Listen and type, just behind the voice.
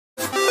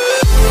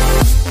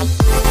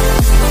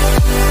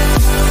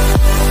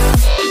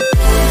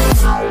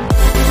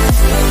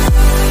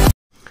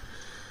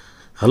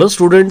Hello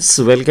students,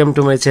 welcome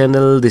to my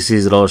channel. This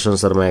is Roshan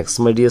Sir Max.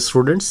 My dear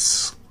students,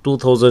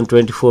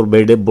 2024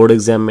 board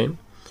exam में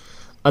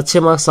अच्छे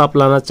marks आप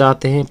लाना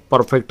चाहते हैं,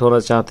 परफेक्ट होना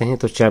चाहते हैं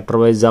तो चैप्टर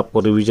वाइज आपको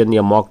रिवीजन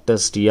या मॉक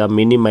टेस्ट या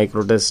मिनी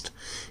माइक्रो टेस्ट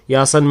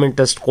या असाइनमेंट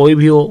टेस्ट कोई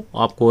भी हो,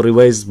 आपको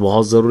रिवाइज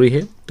बहुत ज़रूरी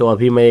है। तो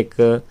अभी मैं एक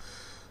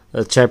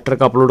चैप्टर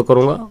का अपलोड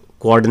करूँगा,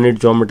 कोऑर्डिनेट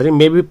ज्योमेट्री।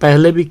 मैं भी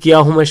पहले भी किया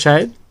हूँ, मैं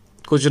शायद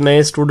कुछ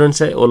नए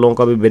स्टूडेंट्स हैं, वो लोगों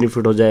का भी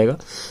बेनिफिट हो जाएगा।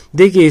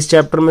 देखिए, इस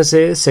चैप्टर में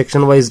से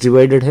सेक्शन वाइज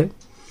डिवाइडेड है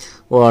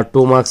और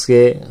 2 मार्क्स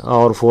के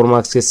और 4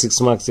 मार्क्स के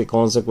 6 मार्क्स के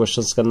कौन से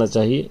क्वेश्चंस करना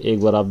चाहिए एक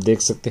बार आप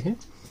देख सकते हैं।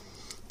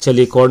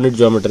 चलिए, कोऑर्डिनेट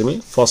ज्योमेट्री में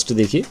फर्स्ट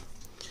देखिए,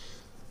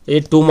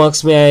 ये 2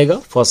 मार्क्स में आएगा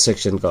फर्स्ट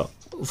सेक्शन का।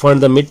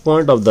 Find the mid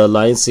point of the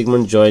line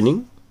segment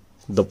joining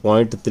the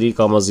point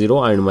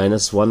 3,0 and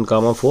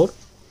 -1,4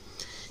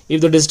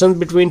 if the distance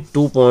between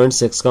 2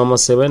 points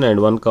x,7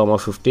 and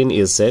 1,15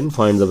 is same,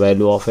 find the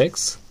value of x.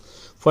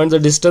 Find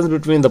the distance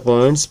between the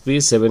points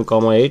p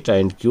 7,8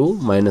 and q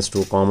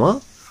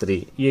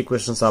 -2,3। ये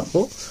questions आपको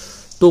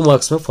 2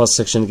 marks में first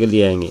section के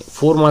लिए आएंगे।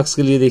 4 marks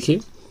के लिए देखिए,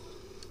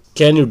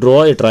 can you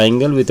draw a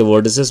triangle with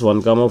vertices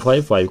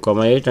 1,5,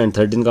 5,8 and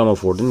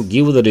 13,14,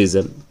 give the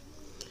reason.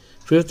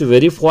 Fifth,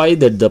 verify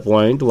that the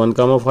point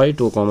 1,5,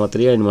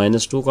 2,3 and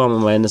 -2,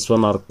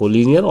 -1 are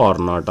collinear और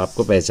नॉट,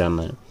 आपको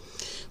पहचानना है।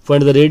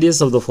 Find the radius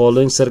of the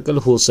following circle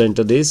whose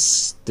center is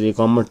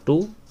 3,2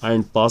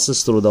 and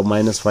passes through the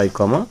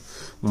 -5,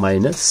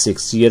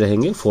 -6। ये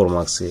रहेंगे 4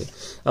 marks के।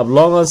 अब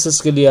long answers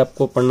के लिए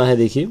आपको पढ़ना है,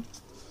 देखिए,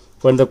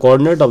 find the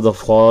coordinate of the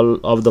fall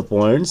of the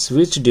points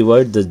which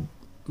divide the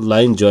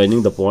line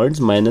joining the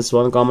points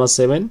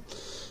 -1,7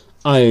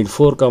 and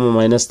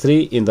 4,-3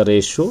 in the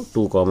ratio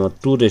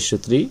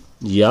 2,2:3,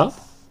 या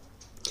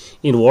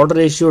in what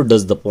ratio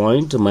does the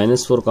point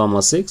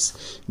 -4,6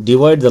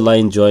 divide the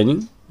line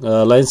joining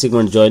line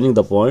segment joining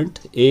the point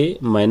A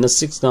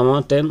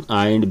 -6,10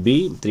 and B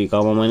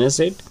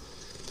 3,-8।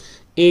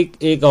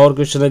 एक और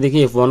question है,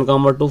 देखिए, if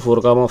 1,2,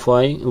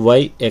 4,5, y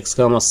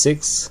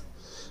x,6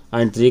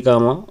 and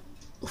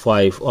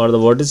 3,5 are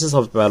the vertices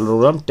of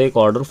parallelogram,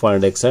 take order,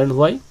 find x and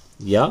y,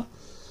 या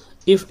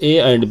if A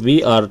and B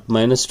are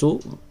 -2,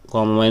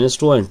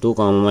 -2 and 2,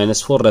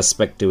 -4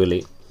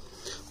 respectively,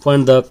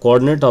 find the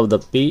coordinate of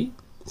the P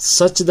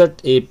such that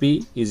AP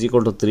is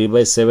equal to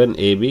 3/7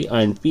 AB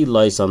and P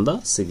lies on the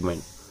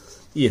segment।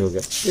 ये हो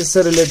गया।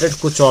 इससे related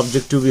कुछ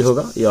objective भी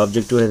होगा। ये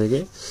objective है,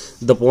 देखिए,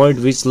 the point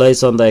which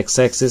lies on the x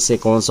axis, ये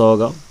कौन सा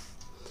होगा।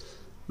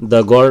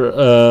 The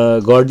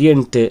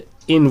गॉर्डियंट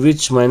in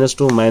which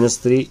 -2,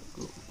 -3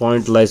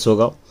 point lies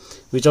होगा।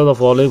 Which of the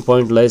following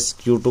point lies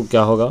Q2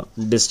 क्या होगा।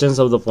 Distance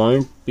of the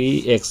point P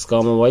x,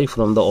 y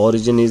from the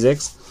origin is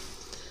x।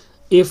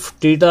 If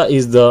theta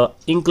is the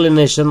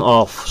inclination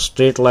of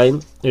straight line,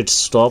 its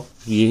stop,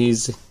 ये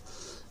is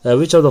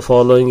which of the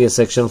following is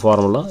section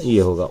formula, ये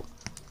होगा।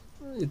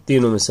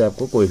 तीनों में से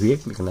आपको कोई भी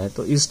एक लिखना है।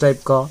 तो इस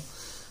टाइप का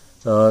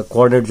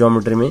कोऑर्डिनेट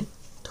ज्योमेट्री में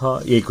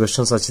था। ये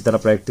क्वेश्चंस अच्छी तरह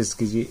प्रैक्टिस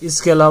कीजिए।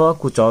 इसके अलावा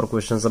कुछ और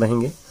क्वेश्चंस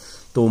रहेंगे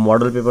तो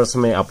मॉडल पेपर्स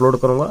में अपलोड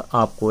करूंगा।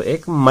 आपको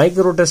एक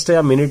माइक्रो टेस्ट है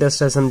या मिनी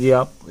टेस्ट है, समझिए,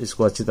 आप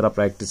इसको अच्छी तरह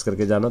प्रैक्टिस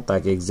करके जाना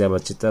ताकि एग्जाम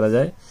अच्छी तरह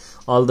जाए।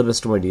 All the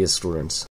best my dear students.